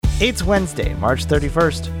It's Wednesday, March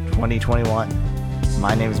 31st, 2021.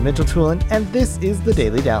 My name is Mitchell Tulin, and this is the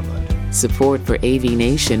Daily Download. Support for AV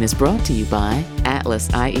Nation is brought to you by Atlas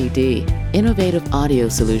IED, innovative audio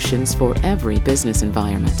solutions for every business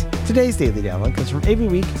environment. Today's Daily Download comes from AV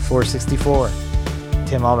Week 464.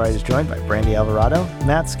 Tim Albright is joined by Brandy Alvarado,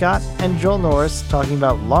 Matt Scott, and Joel Norris talking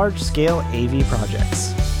about large-scale AV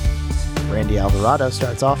projects. Brandy Alvarado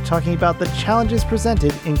starts off talking about the challenges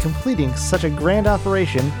presented in completing such a grand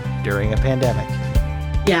operation during a pandemic.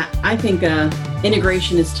 Yeah, I think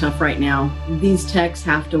integration is tough right now. These techs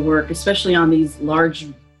have to work, especially on these large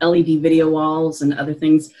LED video walls and other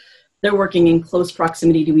things. They're working in close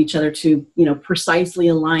proximity to each other to, precisely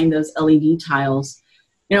align those LED tiles.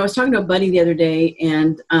 I was talking to a buddy the other day,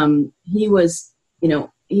 and he was,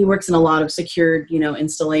 he works in a lot of secured,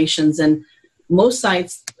 installations, and most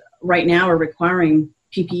sites right now are requiring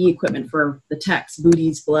PPE equipment for the techs,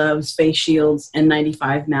 booties, gloves, face shields,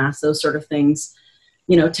 N95 masks, those sort of things.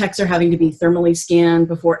 Techs are having to be thermally scanned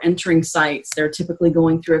before entering sites. They're typically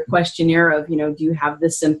going through a questionnaire of, do you have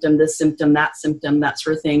this symptom, that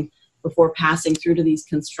sort of thing, before passing through to these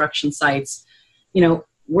construction sites.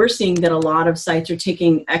 We're seeing that a lot of sites are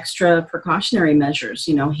taking extra precautionary measures,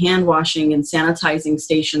 hand washing and sanitizing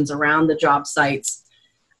stations around the job sites.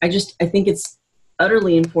 I think it's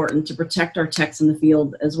utterly important to protect our techs in the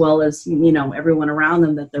field, as well as, everyone around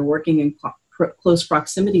them that they're working in close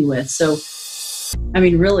proximity with. So,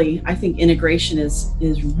 really, I think integration is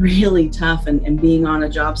really tough, and being on a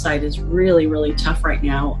job site is really, really tough right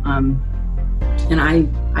now. And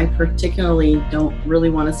I particularly don't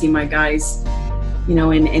really want to see my guys,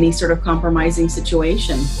 in any sort of compromising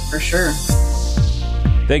situation, for sure.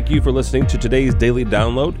 Thank you for listening to today's Daily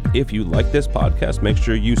Download. If you like this podcast, make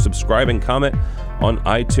sure you subscribe and comment on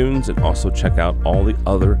iTunes, and also check out all the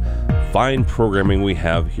other fine programming we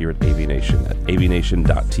have here at AV Nation at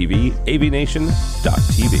avnation.tv,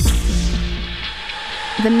 avnation.tv.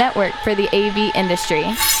 The network for the AV industry.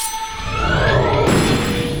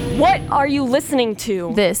 What are you listening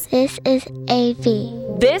to? This is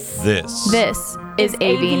AV. This is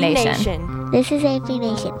AV Nation. This is AV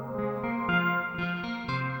Nation.